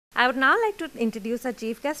I would now like to introduce our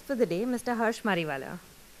chief guest for the day, Mr. Harsh Mariwala.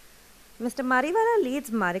 Mr. Mariwala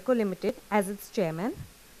leads Marico Limited as its chairman.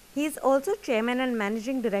 He is also chairman and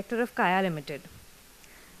managing director of Kaya Limited.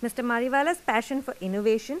 Mr. Mariwala's passion for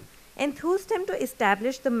innovation enthused him to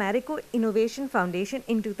establish the Marico Innovation Foundation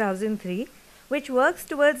in 2003, which works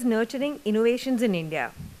towards nurturing innovations in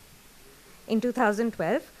India. In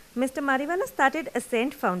 2012, Mr. Mariwala started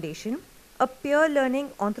Ascent Foundation, a peer learning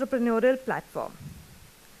entrepreneurial platform.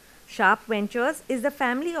 Sharp Ventures is the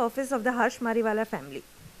family office of the Harsh Mariwala family.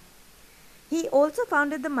 He also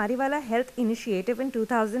founded the Mariwala Health Initiative in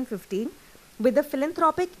 2015 with the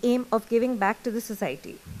philanthropic aim of giving back to the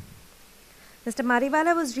society. Mr.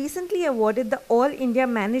 Mariwala was recently awarded the All India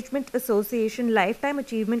Management Association Lifetime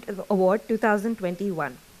Achievement Award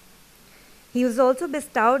 2021. He was also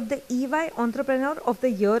bestowed the EY Entrepreneur of the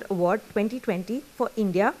Year Award 2020 for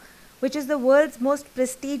India, which is the world's most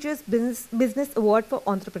prestigious business award for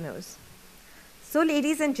entrepreneurs. So,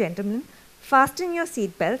 ladies and gentlemen, fasten your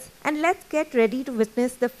seatbelts and let's get ready to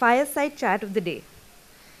witness the fireside chat of the day.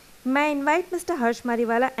 May I invite Mr. Harsh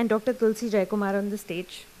Mariwala and Dr. Tulsi Jayakumar on the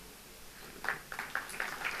stage.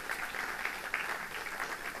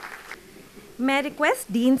 May I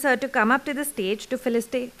request Dean Sir to come up to the stage to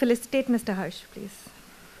felicitate Mr. Harsh, please.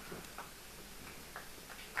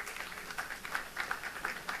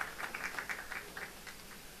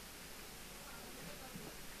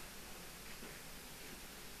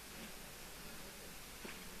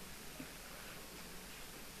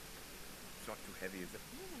 It's not too heavy, is it?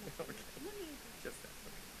 Okay. Just that.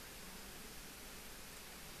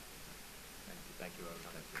 Okay. Thank you very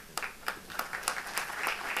much.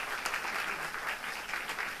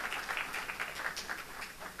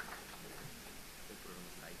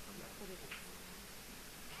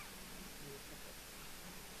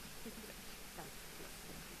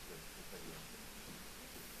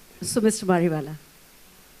 So, Mr. Mariwala,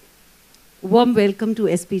 warm welcome to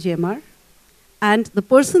SPJIMR. And the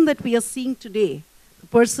person that we are seeing today, the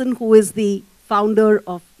person who is the founder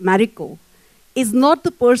of Marico, is not the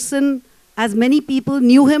person, as many people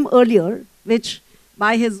knew him earlier, which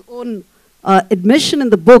by his own admission in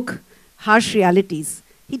the book, Harsh Realities,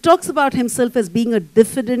 he talks about himself as being a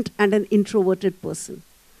diffident and an introverted person,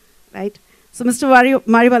 right? So, Mr.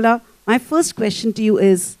 Mariwala, my first question to you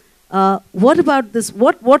is, what about this,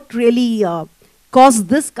 what really caused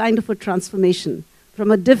this kind of a transformation from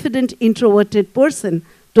a diffident, introverted person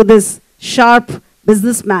to this sharp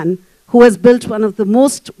businessman who has built one of the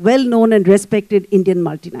most well-known and respected Indian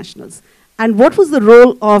multinationals? And what was the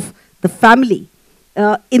role of the family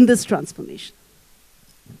in this transformation?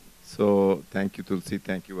 So, thank you, Tulsi.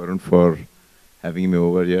 Thank you, Varun, for having me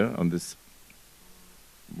over here on this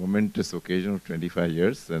momentous occasion of 25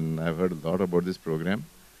 years. And I've heard a lot about this program.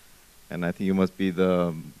 And I think you must be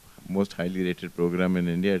the most highly rated program in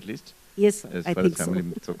India, at least. Yes, as I far think as family.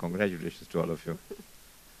 so. So congratulations to all of you.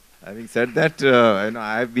 Having said that,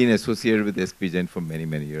 I've been associated with SPJIMR for many,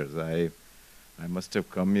 many years. I must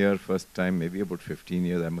have come here first time, maybe about 15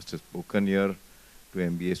 years. I must have spoken here to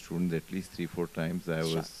MBA students at least 3-4 times. I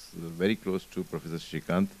was very close to Professor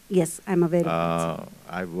Shrikant. Yes, I'm aware of that.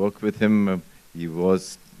 I worked with him. He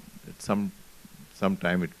was at some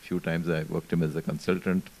time, a few times I worked him as a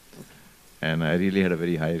consultant. And I really had a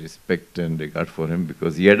very high respect and regard for him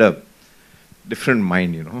because he had a different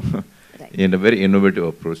mind, you know, right. And a very innovative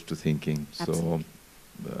approach to thinking. Absolutely.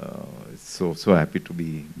 So, so happy to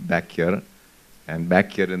be back here, and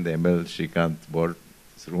back here in the ML Shrikant board's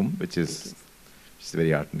room, which is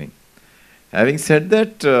very heartening. Having said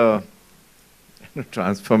that,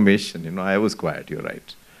 transformation, you know, I was quiet, you're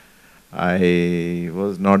right. I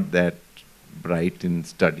was not that bright in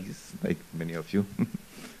studies, like many of you.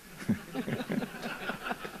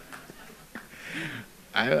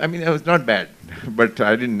 I mean, I was not bad, but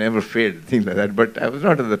I didn't never failed, things like that, but I was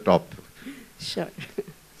not at the top. Sure.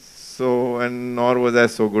 So, and nor was I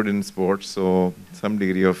so good in sports, so some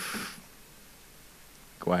degree of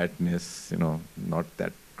quietness, you know, not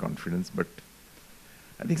that confidence, but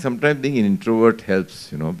I think sometimes being an introvert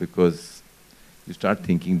helps, you know, because you start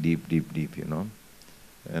thinking deep, you know.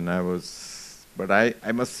 And but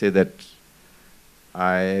I must say that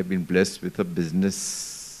I have been blessed with a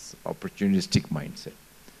business opportunistic mindset.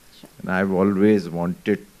 Sure. And I've always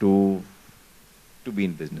wanted to be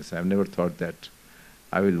in business. I've never thought that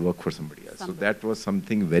I will work for somebody else. So that was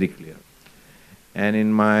something very clear. And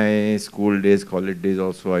in my school days, college days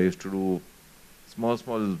also, I used to do small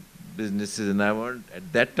businesses, and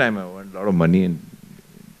at that time I earned a lot of money in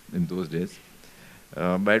those days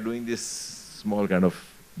by doing this small kind of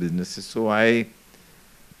businesses. So I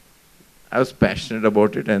I was passionate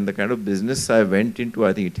about it, and the kind of business I went into,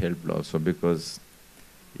 I think it helped also, because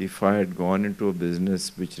if I had gone into a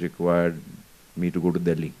business which required me to go to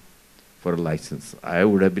Delhi for a license, I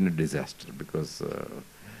would have been a disaster, because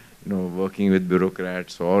working with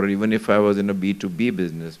bureaucrats, or even if I was in a B2B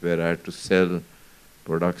business where I had to sell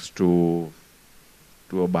products to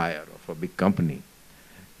a buyer of a big company,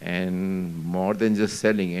 and more than just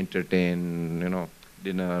selling, entertain,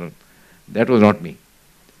 dinner, that was not me.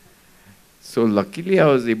 So luckily I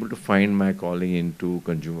was able to find my calling into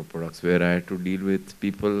consumer products, where I had to deal with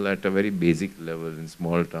people at a very basic level in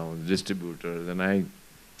small towns, distributors, and I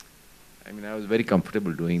was very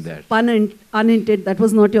comfortable doing that. Pun unintended, that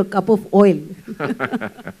was not your cup of oil.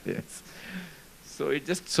 Yes. So it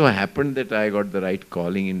just so happened that I got the right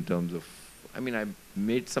calling in terms of, I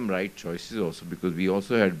made some right choices also, because we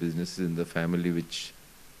also had businesses in the family which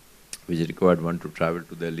required one to travel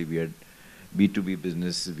to Delhi. We had B2B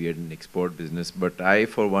business, we had an export business, but I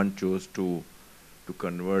for one chose to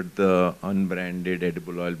convert the unbranded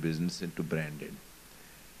edible oil business into branded.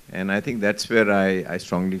 And I think that's where I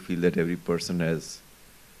strongly feel that every person has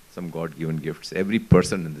some God-given gifts. Every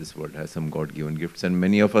person in this world has some God-given gifts, and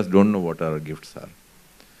many of us don't know what our gifts are.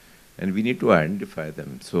 And we need to identify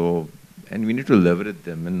them. And we need to leverage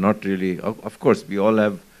them, and not really, of course, we all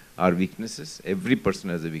have our weaknesses. Every person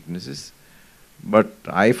has their weaknesses. But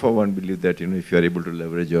I, for one, believe that, if you are able to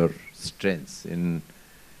leverage your strengths in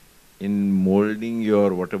molding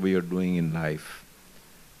your whatever you're doing in life,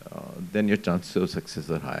 then your chances of success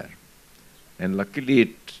are higher. And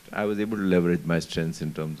luckily, I was able to leverage my strengths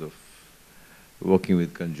in terms of working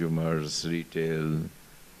with consumers, retail,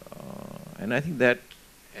 and I think that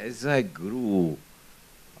as I grew,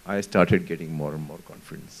 I started getting more and more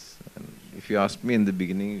confidence. And if you asked me in the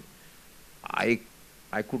beginning, I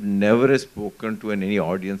could never have spoken to any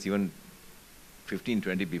audience, even 15,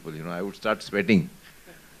 20 people, I would start sweating.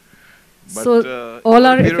 But, so all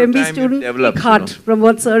our FMB students take heart from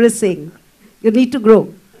what sir is saying. You need to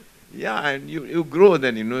grow. Yeah, and you grow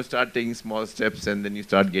then, start taking small steps, and then you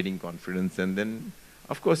start getting confidence. And then,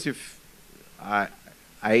 of course, if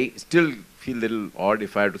I still feel a little odd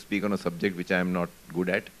if I have to speak on a subject which I am not good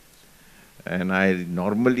at. And I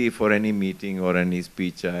normally, for any meeting or any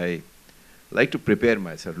speech, I like to prepare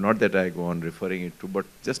myself. Not that I go on referring it to, but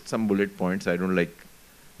just some bullet points. I don't like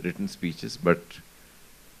written speeches, but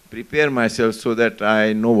prepare myself so that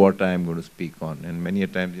I know what I am going to speak on. And many a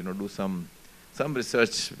times, do some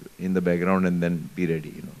research in the background and then be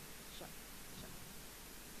ready,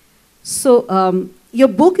 So your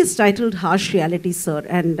book is titled Harsh Reality, sir.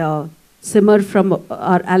 And Simar from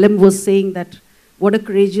our alum was saying that what a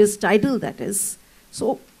courageous title that is.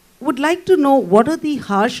 So would like to know, what are the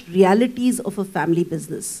harsh realities of a family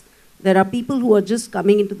business? There are people who are just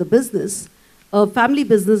coming into the business. A family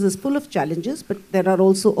business is full of challenges, but there are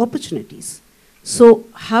also opportunities. So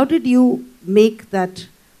how did you make that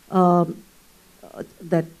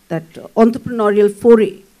entrepreneurial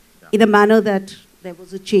foray in a manner that there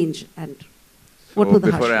was a change? And what were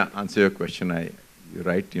the harsh Before I answer your question, you're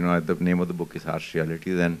right, the name of the book is Harsh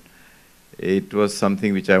Realities, and it was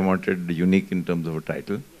something which I wanted unique in terms of a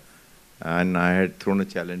title. And I had thrown a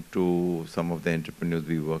challenge to some of the entrepreneurs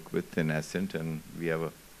we work with in Ascent, and we have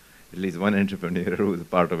at least one entrepreneur who is a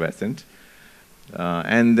part of Ascent.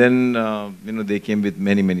 And then, they came with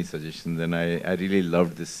many, many suggestions, and I really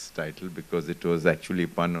loved this title because it was actually a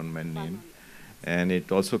pun on my name. And it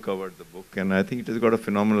also covered the book, and I think it has got a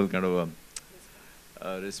phenomenal kind of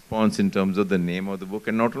a response in terms of the name of the book.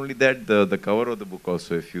 And not only that, the cover of the book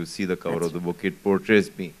also, if you see the cover of the book, it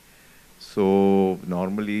portrays me. So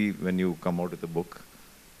normally when you come out with a book,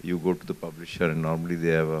 you go to the publisher, and normally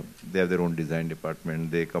they have their own design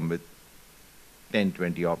department. They come with 10,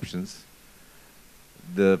 20 options.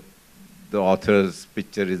 The author's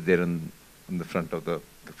picture is there on the front of the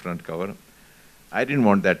front cover. I didn't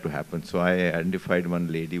want that to happen, so I identified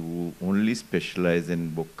one lady who only specialized in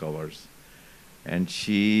book covers. And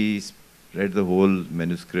she read the whole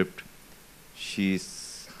manuscript. She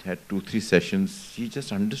had 2-3 sessions. She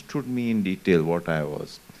just understood me in detail what I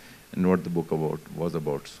was and what the book was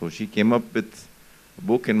about. So she came up with a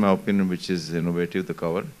book, in my opinion, which is innovative, the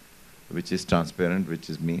cover, which is transparent, which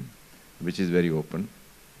is me, which is very open.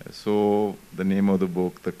 So the name of the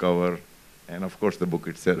book, the cover, and of course the book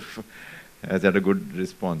itself has had a good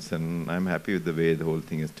response, and I'm happy with the way the whole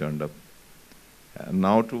thing has turned up.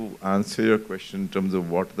 Now to answer your question in terms of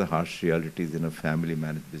what are the harsh realities in a family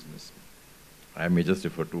managed business, I may just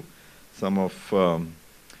refer to some of,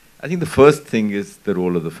 I think the first thing is the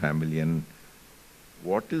role of the family, and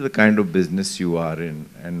what is the kind of business you are in,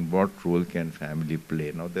 and what role can family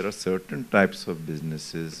play. Now there are certain types of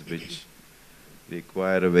businesses which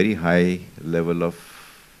require a very high level of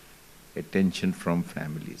attention from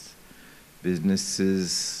families.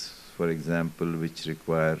 Businesses, for example, which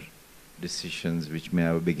require decisions which may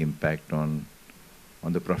have a big impact on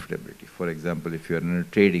the profitability. For example, if you are in a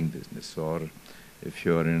trading business or if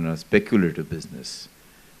you are in a speculative business,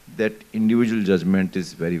 that individual judgment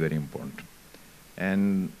is very, very important.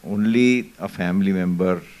 And only a family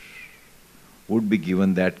member would be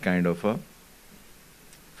given that kind of a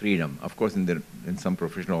freedom. Of course, in some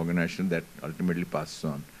professional organization that ultimately passes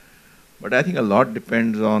on. But I think a lot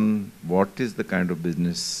depends on what is the kind of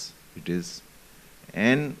business it is.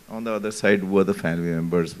 And on the other side, who are the family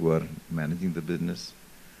members who are managing the business.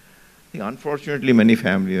 I think unfortunately, many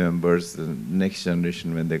family members, the next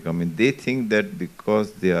generation, when they come in, they think that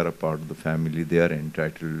because they are a part of the family, they are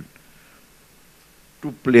entitled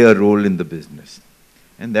to play a role in the business.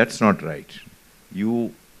 And that's not right.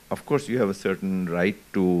 Of course, you have a certain right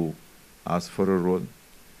to ask for a role,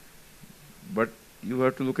 but you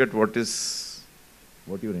have to look at what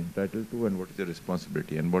you're entitled to and what is your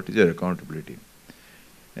responsibility and what is your accountability.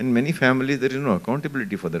 In many families, there is no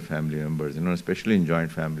accountability for their family members, especially in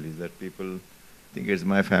joint families, that people think it's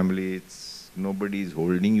my family, nobody is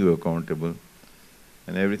holding you accountable,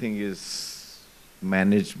 and everything is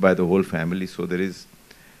managed by the whole family, so there is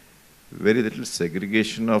very little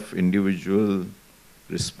segregation of individual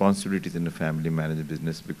responsibilities in a family managed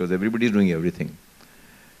business because everybody is doing everything.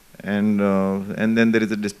 And then there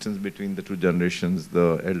is a distance between the two generations,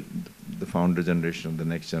 the founder generation and the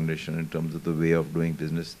next generation in terms of the way of doing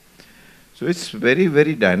business. So it's very,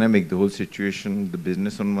 very dynamic, the whole situation, the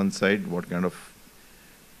business on one side, what kind of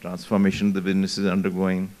transformation the business is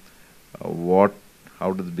undergoing,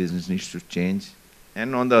 how does the business needs to change,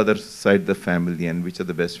 and on the other side, the family and which are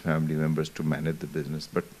the best family members to manage the business.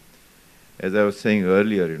 But as I was saying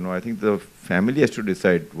earlier, I think the family has to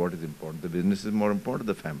decide what is important. The business is more important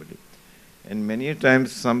than the family. And many a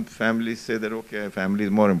times some families say that, okay, family is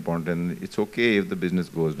more important and it's okay if the business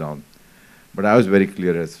goes down. But I was very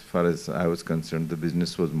clear as far as I was concerned, the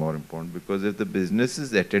business was more important because if the business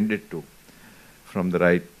is attended to from the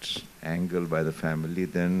right angle by the family,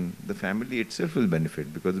 then the family itself will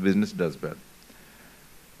benefit because the business does well.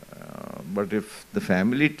 But if the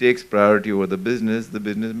family takes priority over the business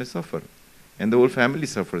may suffer. And the whole family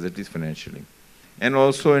suffers, at least financially. And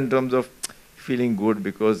also in terms of feeling good,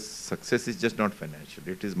 because success is just not financial.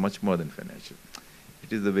 It is much more than financial.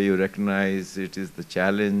 It is the way you recognize, it is the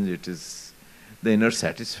challenge, it is the inner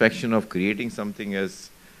satisfaction of creating something,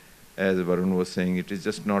 as Varun was saying. It is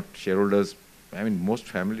just not shareholders. I mean, most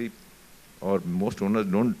family or most owners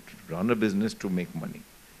don't run a business to make money.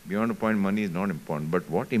 Beyond a point, money is not important. But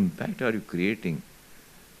what impact are you creating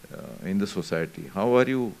in the society? How are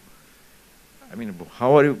you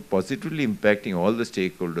positively impacting all the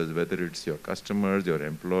stakeholders, whether it's your customers, your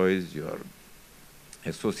employees, your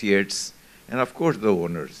associates, and of course the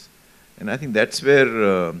owners. And I think that's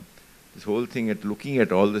where this whole thing at looking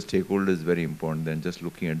at all the stakeholders is very important than just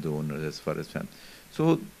looking at the owners as far as family.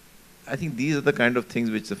 So I think these are the kind of things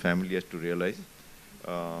which the family has to realize.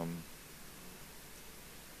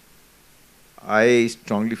 I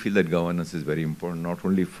strongly feel that governance is very important, not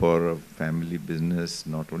only for a family business,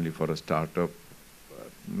 not only for a startup.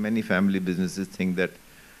 Many family businesses think that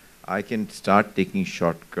I can start taking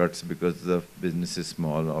shortcuts because the business is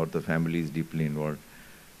small or the family is deeply involved.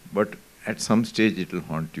 But at some stage it will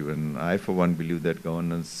haunt you. And I, for one, believe that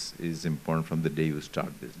governance is important from the day you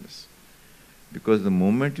start business. Because the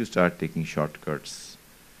moment you start taking shortcuts,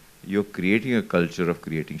 you're creating a culture of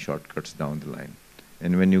creating shortcuts down the line.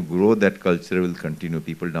 And when you grow, that culture will continue.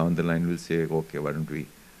 People down the line will say, okay, why don't we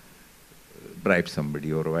bribe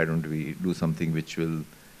somebody, or why don't we do something which will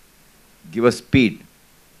give us speed,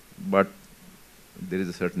 but there is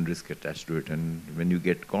a certain risk attached to it. And when you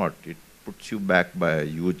get caught, it puts you back by a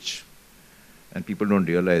huge, and people don't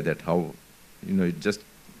realize that how, it just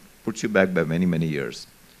puts you back by many, many years.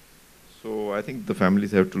 So I think the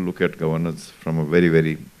families have to look at governance from a very,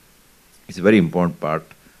 very, it's a very important part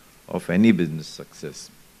of any business success.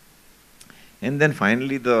 And then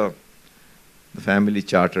finally the family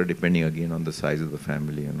charter, depending again on the size of the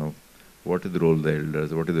family, what is the role of the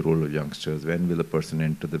elders, what is the role of youngsters, when will a person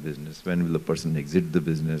enter the business, when will a person exit the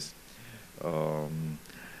business,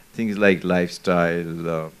 things like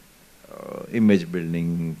lifestyle, image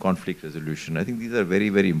building, conflict resolution. I think these are very,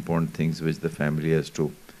 very important things which the family has to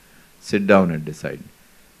sit down and decide.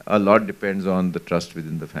 A lot depends on the trust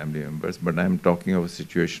within the family members, but I'm talking of a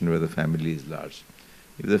situation where the family is large.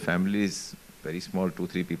 If the family is very small,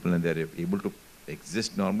 2-3 people, and they're able to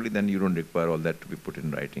exist normally, then you don't require all that to be put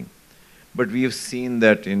in writing. But we have seen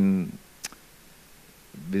that in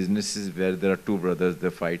businesses where there are two brothers,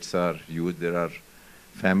 the fights are huge. There are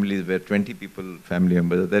families where 20 people, family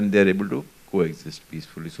members, then they're able to coexist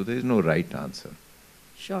peacefully. So there is no right answer.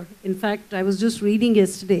 Sure. In fact, I was just reading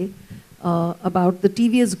yesterday about the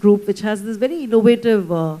TVS group, which has this very innovative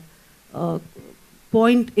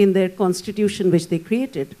point in their constitution which they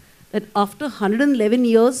created, that after 111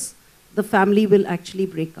 years, the family will actually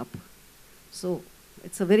break up. So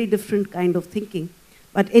it's a very different kind of thinking.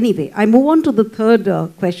 But anyway, I move on to the third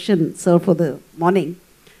question, sir, for the morning.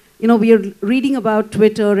 You know, we are reading about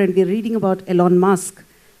Twitter and we're reading about Elon Musk.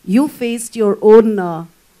 You faced your own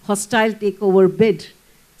hostile takeover bid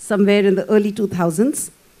somewhere in the early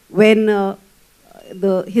 2000s when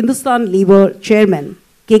the Hindustan Lever chairman,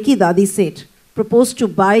 Keki Dadi Seth, proposed to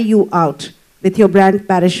buy you out with your brand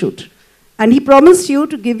Parachute. And he promised you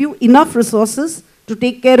to give you enough resources to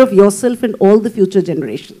take care of yourself and all the future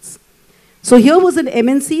generations. So here was an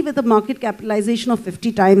MNC with a market capitalization of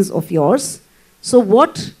 50 times of yours. So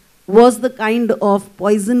what was the kind of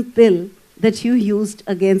poison pill that you used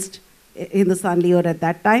against Hindustan Lever at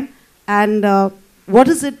that time? And what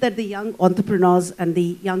is it that the young entrepreneurs and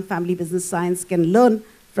the young family business science can learn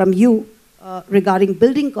from you regarding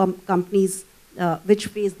building companies which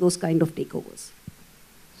face those kind of takeovers?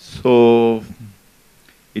 So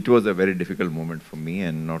it was a very difficult moment for me,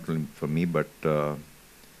 and not only for me, but for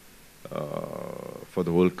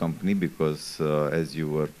the whole company, because as you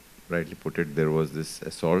were rightly put it, there was this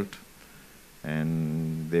assault,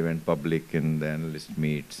 and they went public in the analyst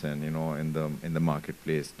meets and, you know, in the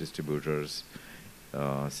marketplace, distributors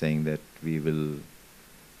saying that we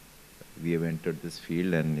have entered this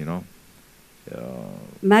field, and, you know,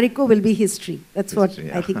 Marico will be history. That's history,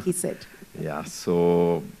 what yeah. I think he said. Yeah,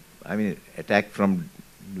 so I mean, attack from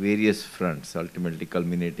various fronts, ultimately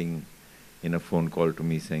culminating in a phone call to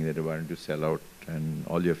me saying that why don't you sell out and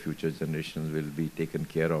all your future generations will be taken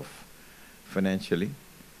care of financially.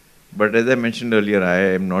 But as I mentioned earlier, I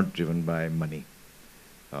am not driven by money.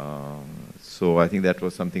 So I think that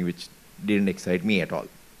was something which didn't excite me at all.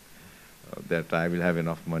 That I will have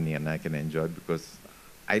enough money and I can enjoy, because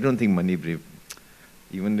I don't think money,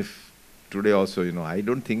 even if today also, you know, I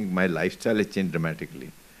don't think my lifestyle has changed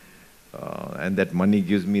dramatically. And that money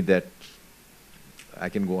gives me that I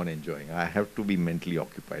can go on enjoying. I have to be mentally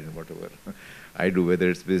occupied in whatever I do, whether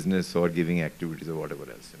it's business or giving activities or whatever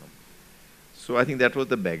else, you know. So I think that was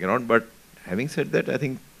the background. But having said that, I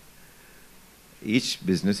think each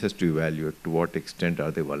business has to evaluate to what extent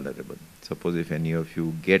are they vulnerable. Suppose if any of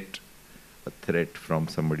you get a threat from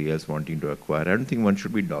somebody else wanting to acquire, I don't think one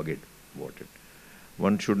should be dogged about it.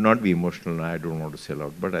 One should not be emotional, I don't want to sell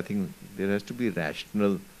out. But I think there has to be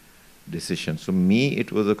rational decision. So me,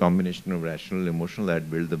 it was a combination of rational, emotional. I had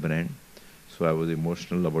built the brand. So I was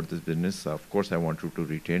emotional about this business. Of course, I wanted to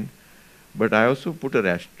retain. But I also put a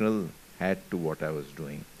rational hat to what I was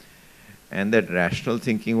doing. And that rational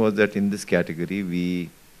thinking was that in this category, we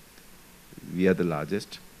are the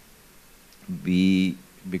largest.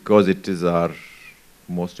 Because it is our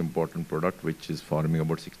most important product, which is forming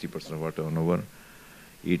about 60% of our turnover,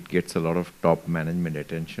 it gets a lot of top management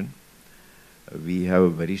attention. We have a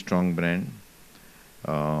very strong brand.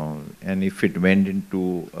 And if it went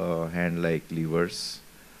into a hand like levers,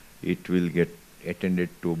 it will get attended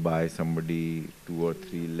to by somebody 2 or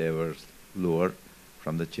 3 levels lower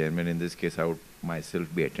from the chairman. In this case, I would myself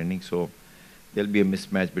be attending. So there'll be a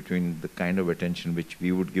mismatch between the kind of attention which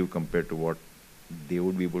we would give compared to what they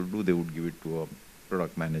would be able to do. They would give it to a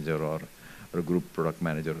product manager or a group product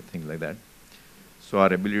manager or things like that. So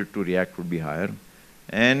our ability to react would be higher.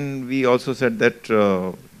 And we also said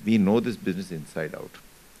that we know this business inside out.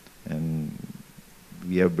 And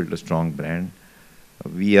we have built a strong brand.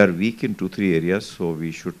 We are weak in 2-3 areas, so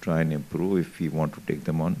we should try and improve if we want to take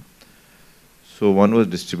them on. So one was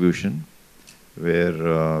distribution,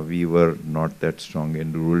 where we were not that strong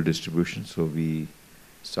in rural distribution. So we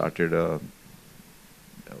started a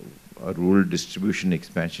rural distribution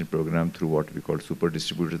expansion program through what we called super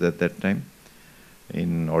distributors at that time,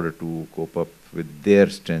 in order to cope up with their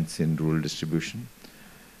strengths in rural distribution.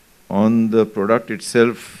 On the product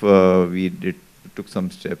itself, we took some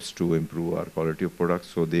steps to improve our quality of products,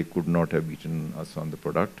 so they could not have beaten us on the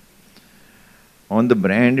product. On the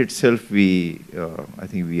brand itself, I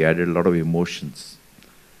think we added a lot of emotions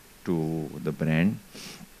to the brand.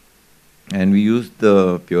 And we used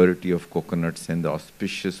the purity of coconuts and the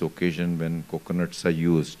auspicious occasion when coconuts are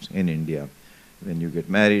used in India, when you get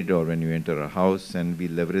married or when you enter a house, and we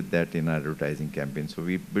leveraged that in our advertising campaign. So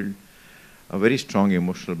we built a very strong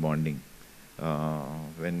emotional bonding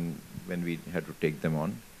when we had to take them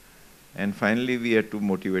on. And finally, we had to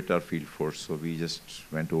motivate our field force. So we just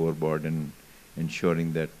went overboard in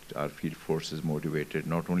ensuring that our field force is motivated,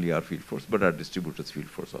 not only our field force, but our distributors' field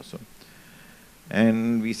force also.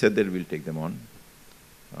 And we said that we'll take them on.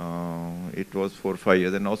 It was 4 or 5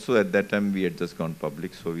 years, and also at that time we had just gone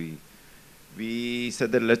public, so we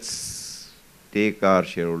said that let's take our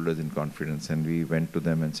shareholders in confidence, and we went to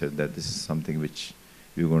them and said that this is something which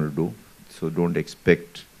we're going to do, so don't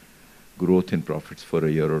expect growth in profits for a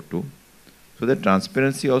year or two. So that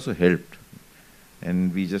transparency also helped,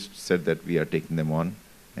 and we just said that we are taking them on,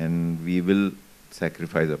 and we will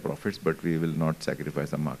sacrifice our profits, but we will not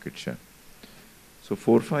sacrifice our market share. So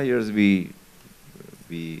 4 or 5 years we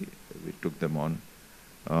took them on.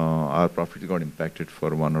 Our profits got impacted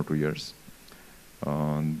for 1 or 2 years.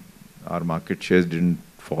 Our market shares didn't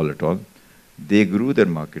fall at all. They grew their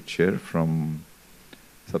market share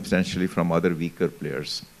substantially from other weaker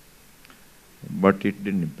players. But it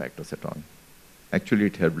didn't impact us at all. Actually,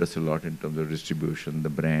 it helped us a lot in terms of distribution, the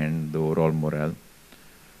brand, the overall morale.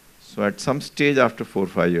 So at some stage after 4 or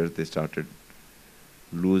 5 years, they started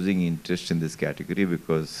losing interest in this category,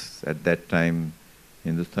 because at that time,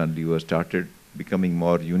 Hindustan Lever started becoming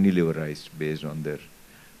more unileverized based on their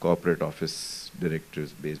corporate office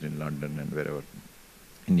directors based in London and wherever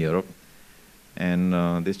in Europe. And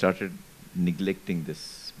they started neglecting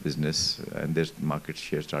this business, and their market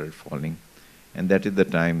share started falling. And that is the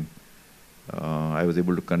time I was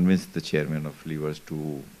able to convince the chairman of Levers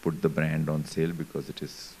to put the brand on sale because it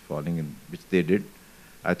is falling, in which they did.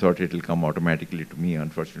 I thought it will come automatically to me.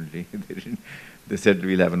 Unfortunately, they didn't. They said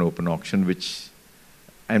we'll have an open auction,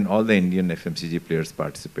 and all the Indian FMCG players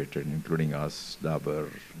participated, including us, Dabur,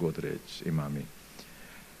 Godrej, Imami.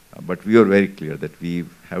 But we were very clear that we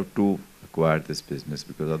have to acquire this business,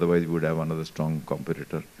 because otherwise we would have another strong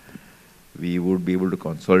competitor. We would be able to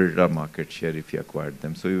consolidate our market share if we acquired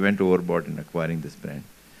them. So we went overboard in acquiring this brand.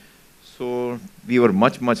 So we were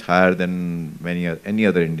much, much higher than any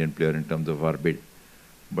other Indian player in terms of our bid.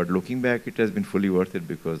 But looking back, it has been fully worth it,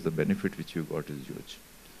 because the benefit which you got is huge.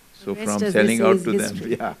 So from selling out to them,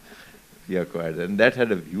 yeah, we acquired. And that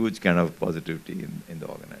had a huge kind of positivity in the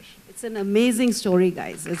organization. It's an amazing story,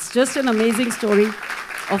 guys. It's just an amazing story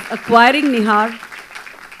of acquiring Nihar,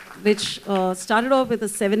 which started off with a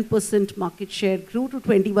 7% market share, grew to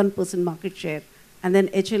 21% market share, and then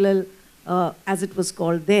HLL, as it was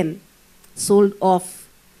called then, sold off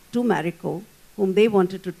to Marico, whom they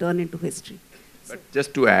wanted to turn into history. But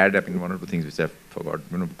just to add, I mean, one of the things which I forgot,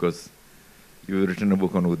 because you've written a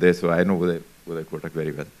book on Uday, so I know Uday Kotak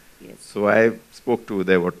very well. Yes. So I spoke to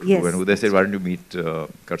Uday what to do, and Uday said, why don't you meet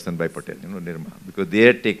Karsanbhai Patel, Nirma, because they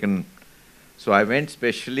had taken. So I went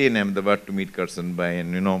specially in Ahmedabad to meet Karsanbhai,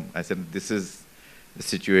 and I said, this is the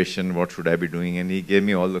situation, what should I be doing? And he gave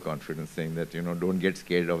me all the confidence, saying that, don't get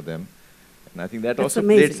scared of them. And I think that also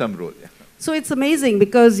played some role. Yeah. So it's amazing,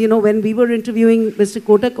 because, when we were interviewing Mr.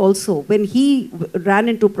 Kotak also, when he ran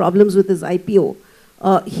into problems with his IPO,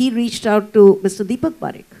 he reached out to Mr. Deepak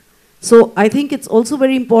Parekh. So I think it's also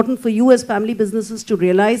very important for you as family businesses to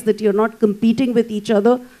realize that you're not competing with each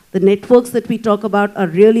other. The networks that we talk about are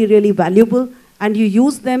really, really valuable, and you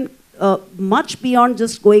use them much beyond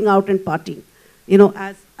just going out and partying,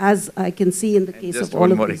 as I can see in the case of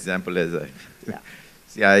all of these. Just one more example,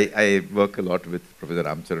 see, I work a lot with Professor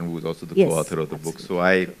Ramcharan, who is also the co-author of the book. So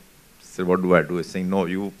I said, what do I do? He's saying, no,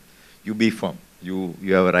 you be firm. You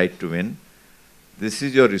have a right to win. This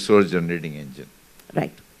is your resource generating engine.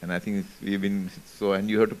 Right. And I think and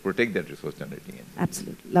you have to protect that resource generating engine.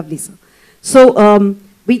 Absolutely. Lovely, sir. So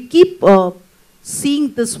we keep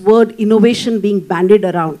seeing this word innovation being bandied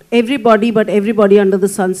around. Everybody under the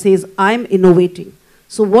sun says, I'm innovating.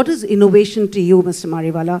 So what is innovation to you, Mr.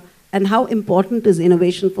 Mariwala? And how important is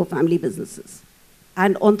innovation for family businesses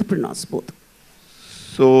and entrepreneurs both?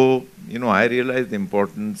 So, I realized the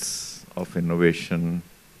importance of innovation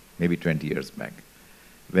maybe 20 years back.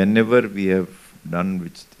 Whenever we have done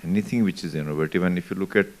anything which is innovative, and if you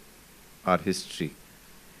look at our history,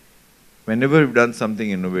 whenever we've done something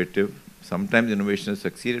innovative, sometimes innovation has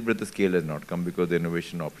succeeded, but the scale has not come because the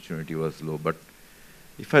innovation opportunity was low. But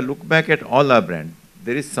if I look back at all our brands,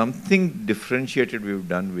 there is something differentiated we've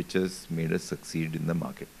done which has made us succeed in the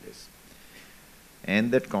marketplace.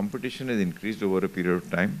 And that competition has increased over a period of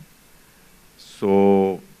time.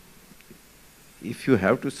 So if you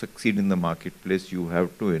have to succeed in the marketplace, you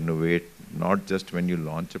have to innovate, not just when you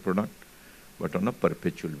launch a product, but on a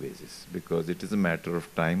perpetual basis, because it is a matter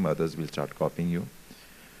of time, others will start copying you.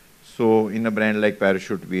 So in a brand like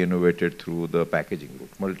Parachute, we innovated through the packaging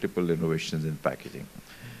route, multiple innovations in packaging.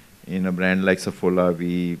 In a brand like Saffola,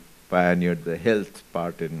 we pioneered the health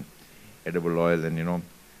part in edible oil, and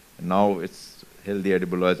now it's healthy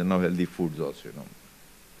edible oils and now healthy foods also,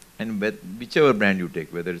 And whichever brand you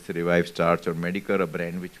take, whether it's a Revive Starch or Medicare, a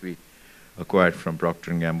brand which we acquired from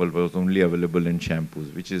Procter & Gamble, was only available in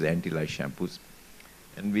shampoos, which is anti-lice shampoos.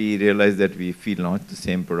 And we realized that if we launch the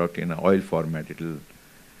same product in an oil format,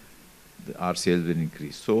 our sales will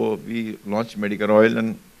increase. So we launched Medicare oil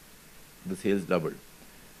and the sales doubled.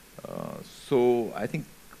 So I think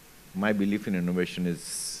my belief in innovation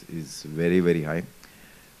is very, very high.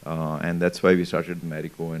 And that's why we started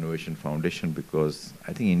Marico Innovation Foundation, because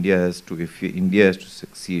I think India has to, if India has to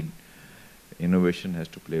succeed, innovation has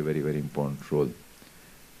to play a very, very important role.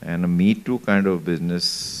 And a Me Too kind of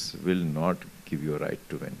business will not give you a right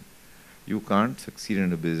to win. You can't succeed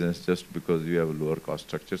in a business just because you have a lower cost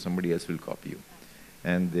structure. Somebody else will copy you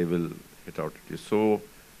and they will hit out at you. So,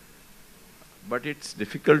 but it's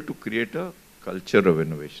difficult to create a culture of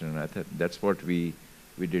innovation, and I thought that's what we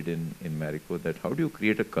did in Marico, that how do you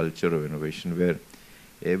create a culture of innovation where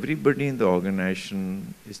everybody in the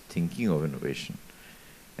organization is thinking of innovation,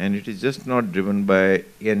 and it is just not driven by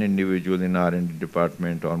an individual in R&D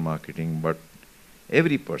department or marketing, but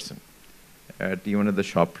every person, even at the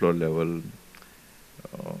shop floor level,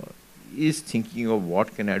 is thinking of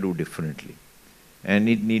what can I do differently. And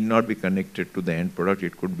it need not be connected to the end product.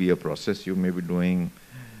 It could be a process you may be doing,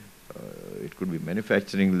 it could be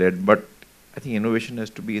manufacturing led, but I think innovation has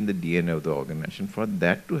to be in the DNA of the organization. For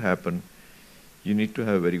that to happen, you need to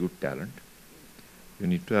have very good talent. You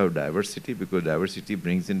need to have diversity, because diversity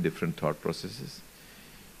brings in different thought processes.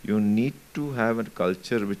 You need to have a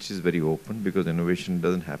culture which is very open, because innovation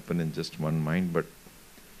doesn't happen in just one mind, but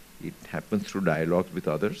it happens through dialogue with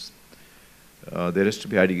others. There has to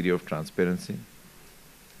be a high degree of transparency.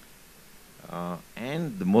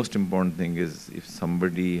 And the most important thing is, if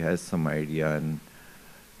somebody has some idea, and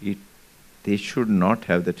they should not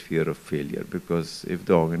have that fear of failure, because if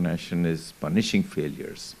the organization is punishing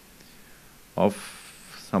failures of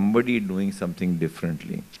somebody doing something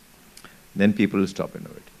differently, then people will stop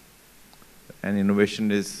innovating. And innovation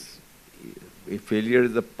is, failure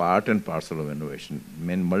is a part and parcel of innovation.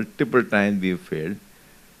 When multiple times we have failed,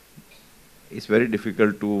 it's very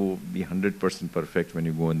difficult to be 100% perfect when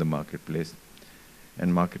you go in the marketplace.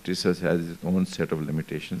 And market research has its own set of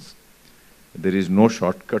limitations. There is no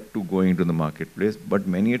shortcut to going into the marketplace, but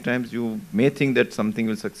many times you may think that something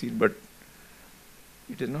will succeed, but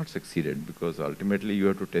it has not succeeded, because ultimately you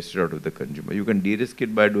have to test it out with the consumer. You can de-risk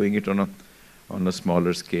it by doing it on a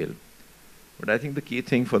smaller scale. But I think the key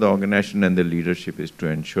thing for the organization and the leadership is to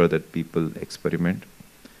ensure that people experiment,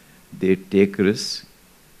 they take risks,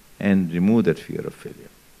 and remove that fear of failure.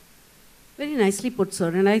 Very nicely put, sir.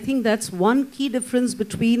 And I think that's one key difference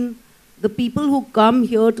between the people who come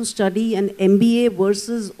here to study an MBA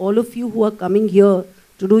versus all of you who are coming here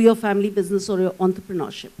to do your family business or your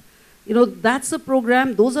entrepreneurship. You know, that's a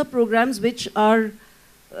program, those are programs which are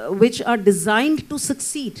designed to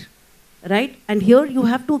succeed, right? And here you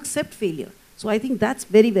have to accept failure. So I think that's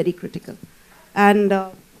very, very critical. And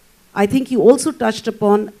I think you also touched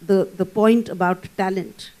upon the point about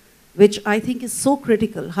talent, which I think is so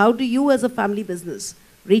critical. How do you as a family business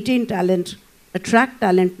retain talent, attract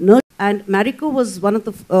talent, nurture? And Marico was one of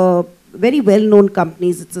the very well-known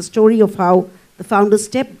companies. It's a story of how the founder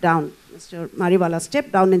stepped down, Mr. Mariwala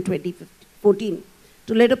stepped down in 2014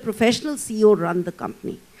 to let a professional CEO run the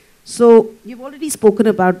company. So you've already spoken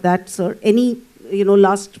about that, sir. Any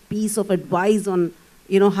last piece of advice on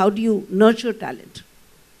how do you nurture talent?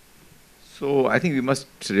 So I think we must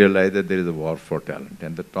realize that there is a war for talent,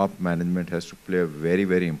 and the top management has to play a very,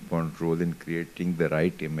 very important role in creating the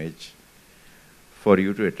right image for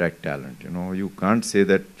you to attract talent. You can't say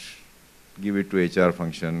that give it to HR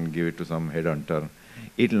function, give it to some headhunter.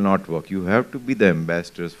 It will not work. You have to be the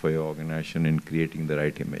ambassadors for your organization in creating the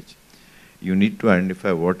right image. You need to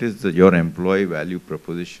identify what is your employee value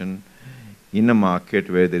proposition in a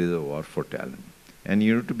market where there is a war for talent. And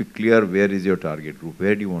you need to be clear, where is your target group?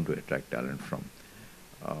 Where do you want to attract talent from?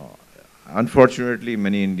 Unfortunately,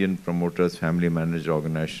 many Indian promoters, family managed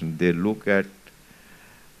organizations, they look at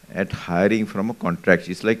hiring from a contract.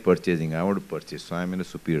 It's like purchasing. I want to purchase, so I'm in a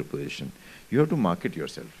superior position. You have to market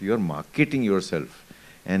yourself. You are marketing yourself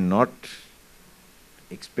and not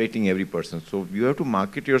expecting every person. So you have to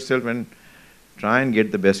market yourself and try and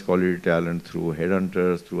get the best quality talent through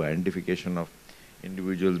headhunters, through identification of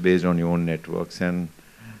individuals based on your own networks. And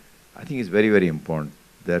I think it's very, very important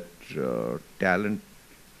that talent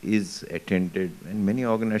is attended. In many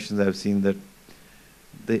organizations I've seen that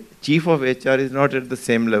the chief of HR is not at the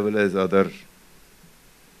same level as other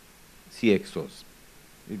CXOs.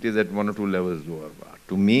 It is at 1 or 2 levels lower.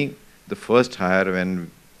 To me, the first hire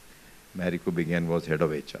when Marico began was head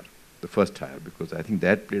of HR. The first hire, because I think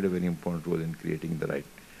that played a very important role in creating the right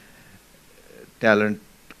talent,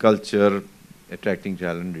 culture, attracting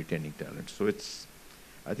talent, retaining talent. So it's,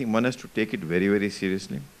 I think one has to take it very, very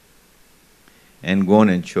seriously and go on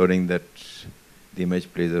ensuring that the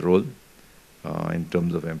image plays a role in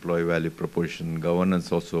terms of employee value proposition,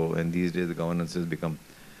 governance also, and these days the governance has become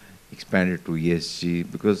expanded to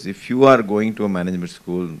ESG, because if you are going to a management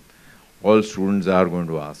school, all students are going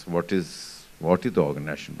to ask, what is the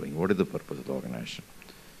organization doing? What is the purpose of the organization?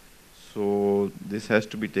 So this has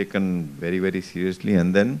to be taken very, very seriously.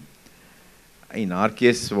 And then, in our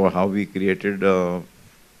case, how we created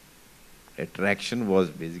attraction was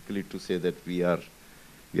basically to say that we are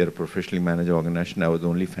a professionally managed organization. I was the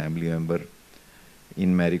only family member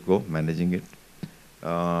in Marico managing it.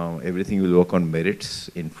 Everything will work on merits.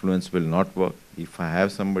 Influence will not work. If I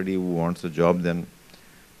have somebody who wants a job, then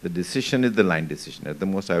the decision is the line decision. At the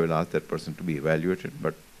most, I will ask that person to be evaluated,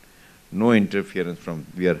 but no interference from,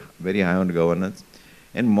 we are very high on governance.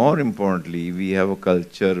 And more importantly, we have a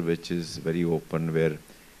culture which is very open, where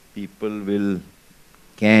people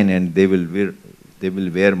they will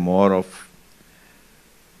wear more of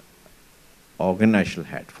organizational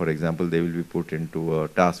hat. For example, they will be put into a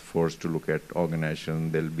task force to look at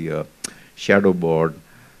organization. There will be a shadow board.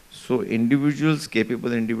 So individuals,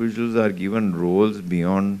 capable individuals, are given roles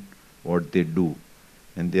beyond what they do.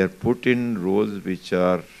 And they are put in roles which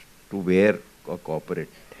are to wear a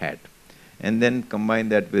corporate hat. And then combine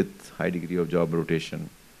that with high degree of job rotation.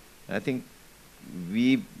 I think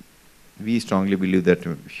we strongly believe that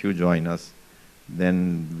if you join us,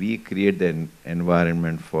 then we create the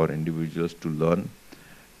environment for individuals to learn,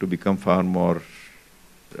 to become far more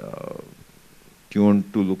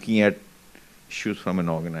tuned to looking at issues from an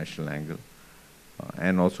organizational angle,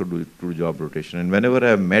 and also do job rotation. And whenever I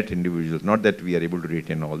have met individuals, not that we are able to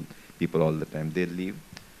retain all people all the time, they leave,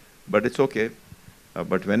 but it's okay.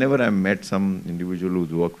 But whenever I met some individual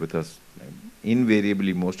who's worked with us,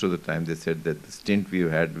 invariably most of the time they said that the stint we've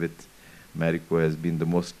had with Marico has been the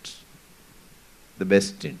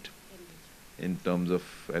best stint in terms of,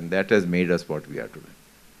 and that has made us what we are today.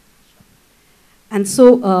 And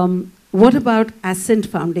so, what about Ascent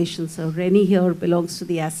Foundation? So, Rennie here belongs to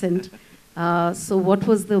the Ascent. So, what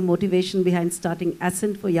was the motivation behind starting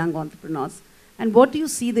Ascent for young entrepreneurs? And what do you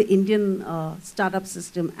see the Indian startup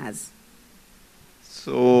system as?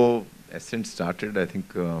 So, Ascent started, I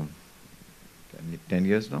think, 10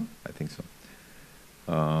 years now, I think so.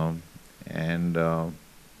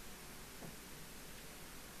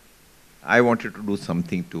 I wanted to do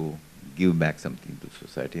something to give back something to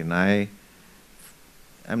society. And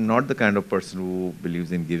I'm not the kind of person who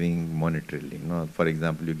believes in giving monetarily. You know, for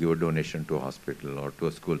example, you give a donation to a hospital or to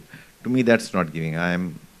a school. To me, that's not giving.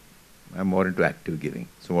 I'm more into active giving.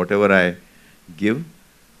 So whatever I give,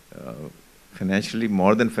 financially,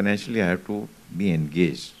 more than financially, I have to be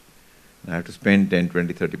engaged. I have to spend 10,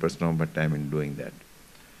 20, 30% of my time in doing that.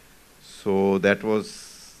 So that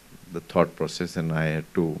was the thought process, and I had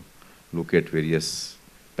to look at various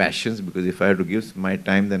passions, because if I have to give my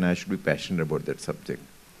time, then I should be passionate about that subject.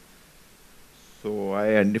 So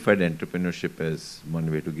I identified entrepreneurship as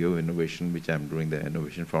one way to give, innovation, which I'm doing, the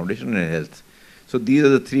Innovation Foundation, and health. So these are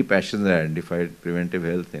the three passions that I identified: preventive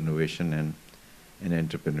health, innovation, and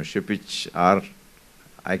entrepreneurship, which are,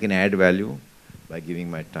 I can add value by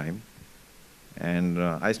giving my time. And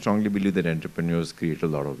I strongly believe that entrepreneurs create a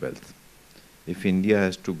lot of wealth. If India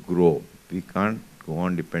has to grow, we can't go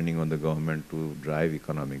on depending on the government to drive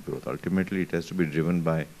economic growth. Ultimately, it has to be driven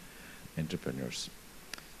by entrepreneurs.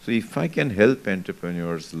 So if I can help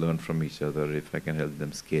entrepreneurs learn from each other, if I can help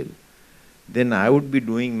them scale, then I would be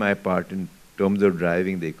doing my part in terms of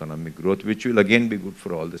driving the economic growth, which will again be good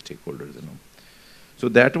for all the stakeholders, you know. So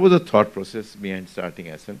that was the thought process behind starting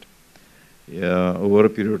Ascent. Over a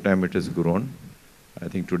period of time, it has grown. I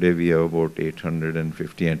think today we have about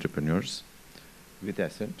 850 entrepreneurs with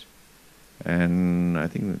Ascent. And I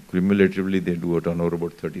think cumulatively they do a turnover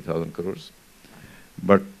about 30,000 crores.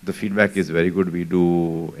 But the feedback is very good. We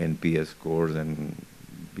do NPS scores and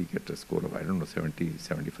we get a score of, I don't know, 70,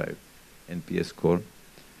 75 NPS score.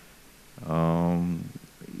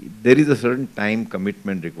 There is a certain time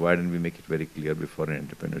commitment required, and we make it very clear before an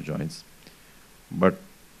entrepreneur joins. But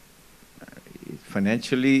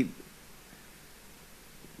financially,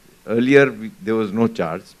 earlier there was no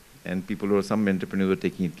charge, and some entrepreneurs were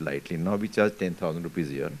taking it lightly. Now we charge 10,000 rupees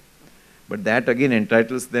a year. But that again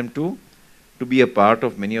entitles them to be a part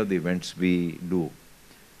of many of the events we do.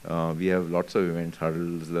 We have lots of events,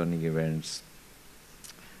 hurdles, learning events,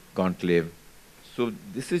 conclave. So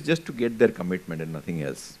this is just to get their commitment and nothing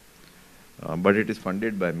else. But it is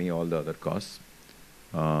funded by me, all the other costs.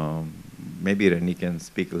 Maybe Rennie can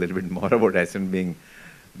speak a little bit more about Ascent being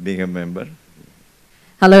a member.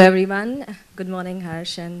 Hello, everyone. Good morning,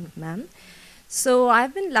 Harsh and ma'am. So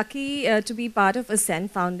I've been lucky to be part of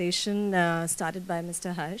Ascend Foundation started by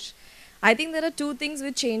Mr. Harsh. I think there are two things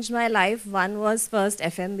which changed my life. One was first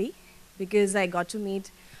FMB, because I got to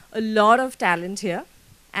meet a lot of talent here.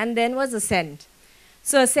 And then was Ascend.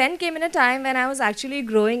 So Ascend came in a time when I was actually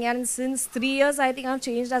growing, and since 3 years, I think I've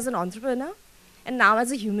changed as an entrepreneur and now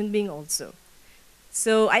as a human being also.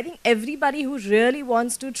 So I think everybody who really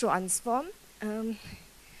wants to transform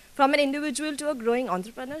from an individual to a growing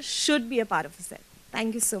entrepreneur should be a part of Ascend.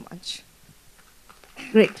 Thank you so much.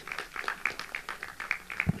 Great.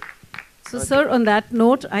 So, sir, on that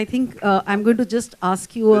note, I think I'm going to just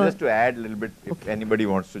ask you So just to add a little bit, if anybody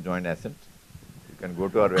wants to join Ascent, you can go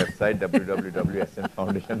to our website,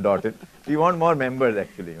 www.ascentfoundation.in. We want more members,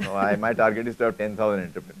 actually. You know, my target is to have 10,000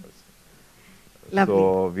 entrepreneurs. Lovely.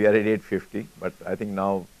 So we are at 850, but I think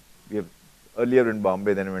now we have earlier in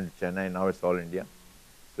Bombay, then we went to Chennai, now it's all India.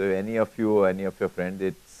 So any of you, any of your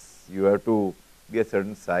friends, you have to be a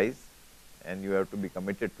certain size and you have to be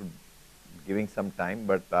committed to giving some time,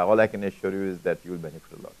 but all I can assure you is that you will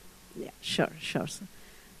benefit a lot. Yeah, sure, sure, sir.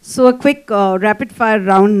 So a quick rapid fire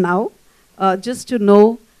round now, just to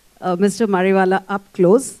know Mr. Mariwala up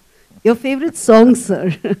close. Your favorite song,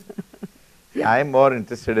 sir? I am more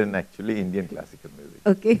interested in actually Indian classical music.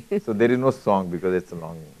 Okay. So there is no song because it's a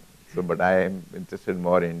long. So, but I am interested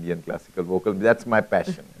more in Indian classical vocal. That's my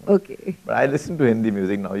passion. You know. Okay. But I listen to Hindi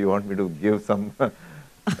music now. You want me to give some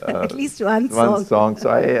at least one song. So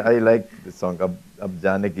I like the song Ab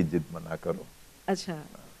Jaane Ki Jid Mana Karo. Acha.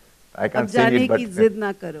 I can't Ab sing jaane it, but ki zid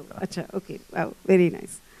na karo. Acha. Okay. Wow. Very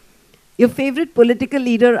nice. Your favorite political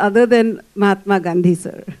leader other than Mahatma Gandhi,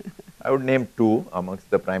 sir? I would name two amongst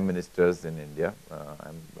the prime ministers in India.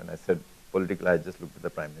 When I said political, I just looked at the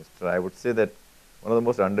prime minister. I would say that one of the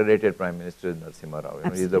most underrated prime ministers is Narasimha Rao. You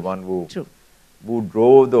know, he's the one who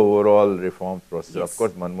drove the overall reform process. Yes. Of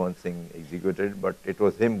course, Manmohan Singh executed, but it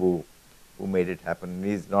was him who made it happen.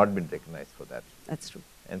 He's not been recognized for that. That's true.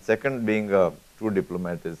 And second, being a true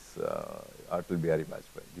diplomat is Atal Bihari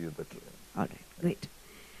Vajpayee. These are the two. All right, great.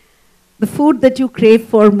 The food that you crave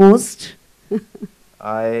for most?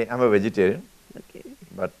 I am a vegetarian. Okay.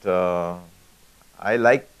 But I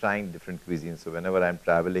like trying different cuisines. So whenever I'm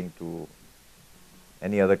traveling to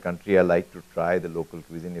any other country, I like to try the local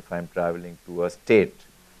cuisine. If I'm traveling to a state,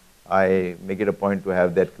 I make it a point to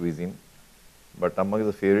have that cuisine. But among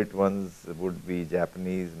the favorite ones would be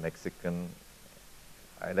Japanese, Mexican.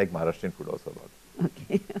 I like Maharashtrian food also a lot.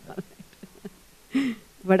 Okay, all right.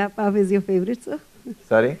 Vada pav is your favorite, sir?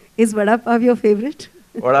 Sorry? Is vada pav your favorite?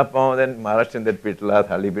 Vada pav, then Maharashtrian, that pitla,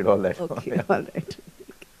 thali pit, all that. Okay, Yeah. all right.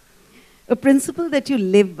 A principle that you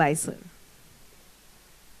live by, sir?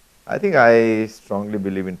 I think I strongly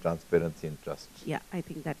believe in transparency and trust. Yeah, I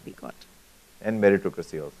think that we got. And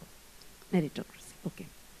meritocracy also. Meritocracy, okay.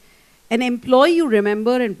 An employee you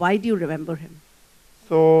remember, and why do you remember him?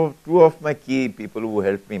 So two of my key people who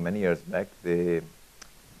helped me many years back, I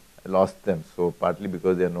lost them. So partly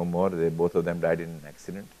because they are no more, both of them died in an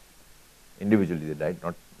accident. Individually they died,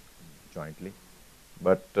 not jointly.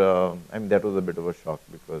 But I mean, that was a bit of a shock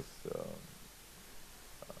because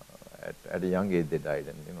at a young age they died,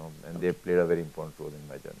 and they played a very important role in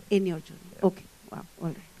my journey. In your journey, Yeah. okay, wow, all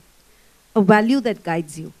right. A value that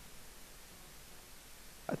guides you?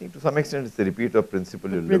 I think to some extent it's the repeat of principle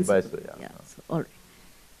you live by. So yeah. So, all right.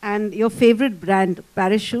 And your favorite brand,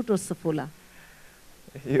 Parachute or Saffola?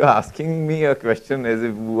 You're asking me a question as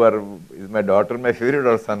if is my daughter my favorite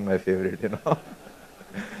or son my favorite,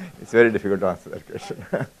 It's very difficult to answer that question.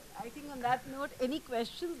 I think on that note, any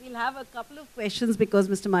questions? We'll have a couple of questions because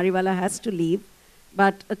Mr. Mariwala has to leave.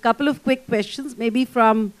 But a couple of quick questions, maybe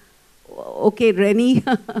from, okay, Rennie.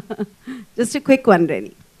 Just a quick one,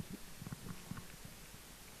 Rennie.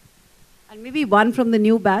 And maybe one from the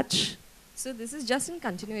new batch. So this is just in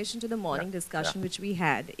continuation to the morning discussion which we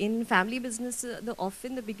had. In family business,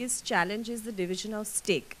 often the biggest challenge is the division of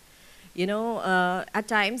stake. At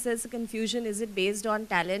times there's a confusion, is it based on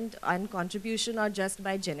talent and contribution or just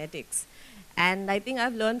by genetics? And I think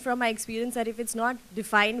I've learned from my experience that if it's not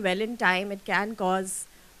defined well in time, it can cause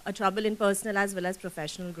a trouble in personal as well as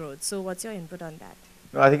professional growth. So what's your input on that?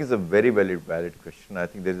 No, I think it's a very valid question. I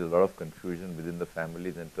think there is a lot of confusion within the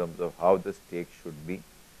families in terms of how the stake should be.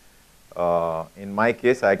 In my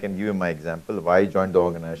case, I can give you my example. Why I joined the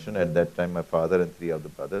organization. At that time, my father and 3 of the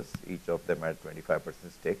brothers, each of them had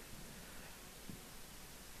 25% stake.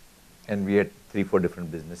 And we had 3-4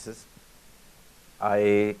 different businesses.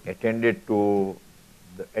 I attended to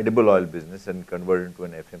the edible oil business and converted into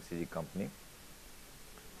an FMCG company.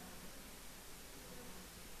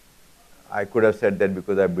 I could have said that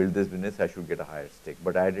because I built this business, I should get a higher stake.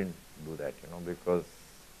 But I didn't do that, because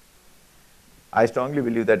I strongly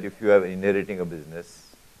believe that if you are inheriting a business,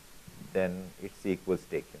 then it's equal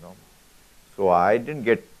stake, So I didn't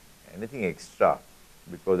get anything extra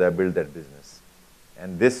because I built that business.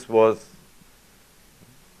 And this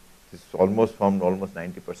almost formed almost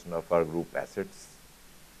 90% of our group assets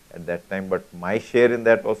at that time. But my share in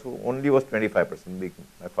that also only was 25%,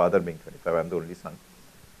 my father being 25, I'm the only son.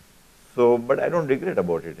 So, but I don't regret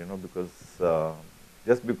about it, because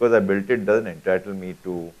just because I built it doesn't entitle me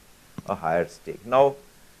to a higher stake. Now,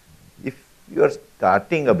 if you are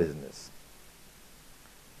starting a business,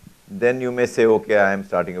 then you may say, okay, I am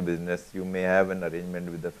starting a business. You may have an arrangement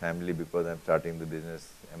with the family because I am starting the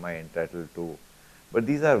business. Am I entitled to? But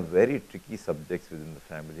these are very tricky subjects within the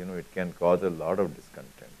family. It can cause a lot of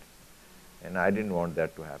discontent. And I didn't want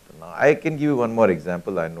that to happen. Now, I can give you one more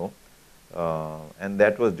example I know. And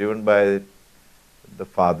that was driven by the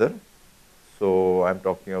father. So I'm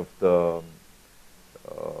talking of the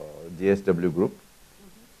JSW group.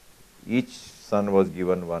 Each son was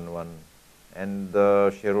given one, and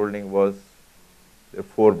the shareholding was the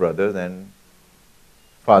 4 brothers and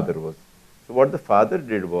father was. So what the father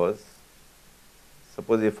did was,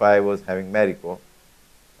 suppose if I was having Marico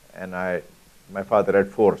and my father had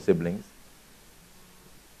 4 siblings,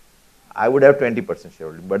 I would have 20%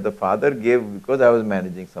 shareholding. But the father gave, because I was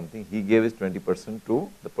managing something, he gave his 20% to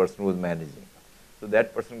the person who was managing. So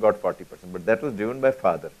that person got 40%. But that was driven by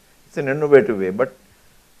father. It's an innovative way. But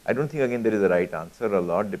I don't think, again, there is a right answer. A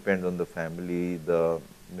lot depends on the family, the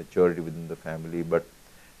maturity within the family. But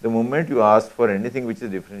the moment you ask for anything which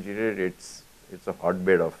is differentiated, it's a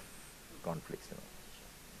hotbed of conflicts.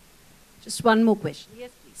 Just one more question.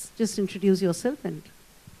 Yes, please. Just introduce yourself and.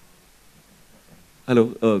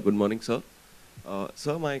 Hello, good morning, sir.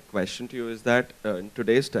 Sir, my question to you is that in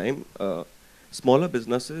today's time, smaller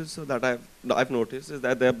businesses that I've noticed is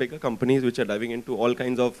that there are bigger companies which are diving into all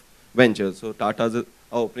kinds of ventures. So Tata's are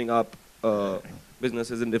opening up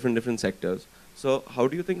businesses in different sectors. So how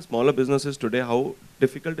do you think smaller businesses today, how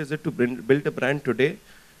difficult is it to build a brand today?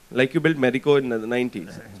 Like you built Marico in the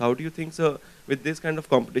 90s. So how do you think, sir, with this kind of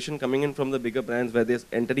competition coming in from the bigger brands where they're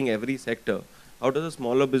entering every sector, how does a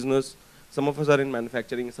smaller business, some of us are in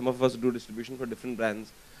manufacturing, some of us do distribution for different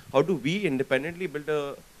brands, how do we independently build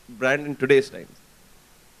a brand in today's time?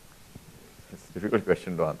 It's a difficult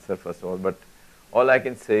question to answer, first of all, but all I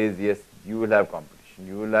can say is, yes, you will have competition.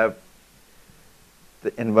 You will have,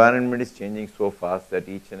 the environment is changing so fast that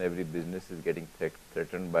each and every business is getting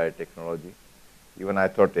threatened by technology. Even I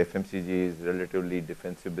thought FMCG is relatively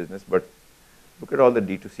defensive business, but look at all the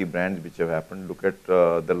D2C brands which have happened. Look at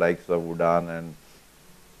the likes of Udaan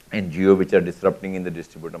and Jio, which are disrupting in the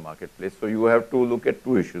distributor marketplace. So you have to look at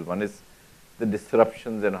 2 issues. One is the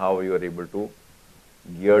disruptions and how you are able to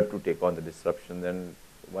gear to take on the disruptions, and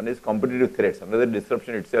one is competitive threats. Another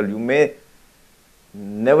disruption itself, you may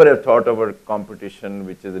never have thought of a competition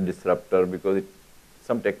which is a disruptor because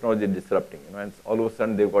some technology is disrupting, and all of a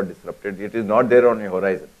sudden they got disrupted. It is not there on your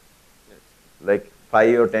horizon. Yes. Like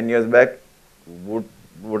 5 or 10 years back,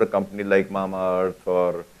 would a company like Mamaearth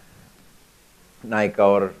or Nykaa,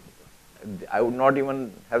 or I would not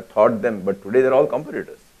even have thought them, but today they're all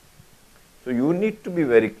competitors. So you need to be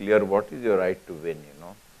very clear what is your right to win,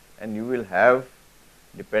 and you will have,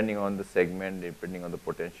 depending on the segment, depending on the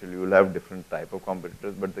potential, you will have different type of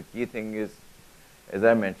competitors. But the key thing is, as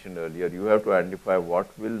I mentioned earlier, you have to identify what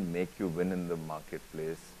will make you win in the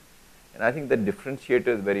marketplace. And I think the differentiator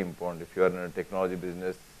is very important. If you are in a technology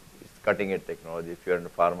business, it's cutting edge technology. If you are in a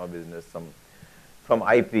pharma business, some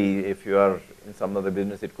IP. If you are in some other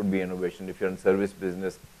business, it could be innovation. If you're in service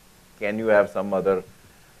business, can you have some other,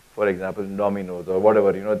 for example, Domino's or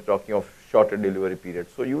whatever, talking of shorter delivery period.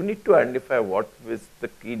 So you need to identify what is the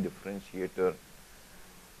key differentiator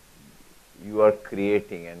you are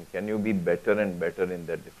creating, and can you be better and better in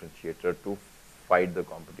that differentiator to fight the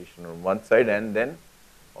competition on one side, and then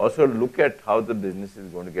also look at how the business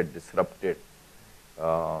is going to get disrupted.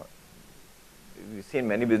 We see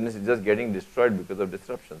many businesses just getting destroyed because of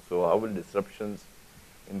disruption. So how will disruptions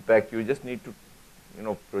impact you? You just need to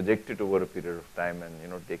project it over a period of time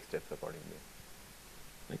and take steps accordingly.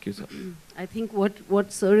 Thank you, sir. I think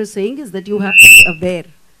what sir is saying is that you have to be aware.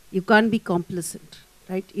 You can't be complacent,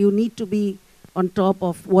 right? You need to be on top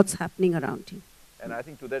of what's happening around you. And I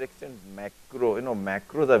think to that extent,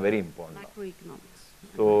 macros are very important. Macroeconomics.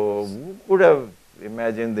 So who could have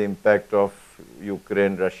imagined the impact of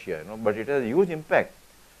Ukraine, Russia, but it has a huge impact.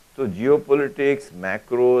 So geopolitics,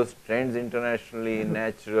 macros, trends internationally,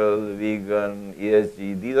 natural, vegan,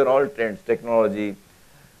 ESG, these are all trends, technology,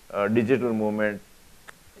 digital movement.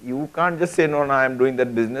 you can't just say, no, I am doing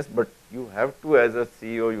that business, but you have to, as a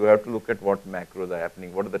CEO, you have to look at what macros are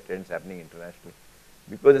happening, what are the trends happening internationally.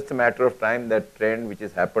 Because it's a matter of time that trend which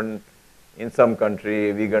has happened in some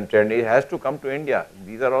country, vegan trend, it has to come to India.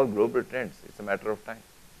 These are all global trends. It's a matter of time.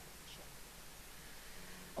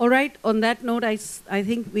 All right, on that note, I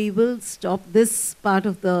think we will stop this part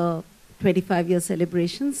of the 25-year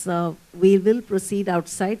celebrations. We will proceed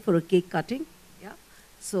outside for a cake cutting. Yeah.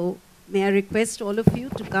 So may I request all of you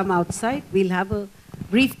to come outside. We'll have a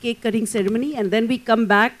brief cake cutting ceremony, and then we come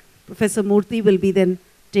back. Professor Murthy will be then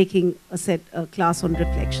taking a class on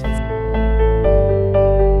reflections.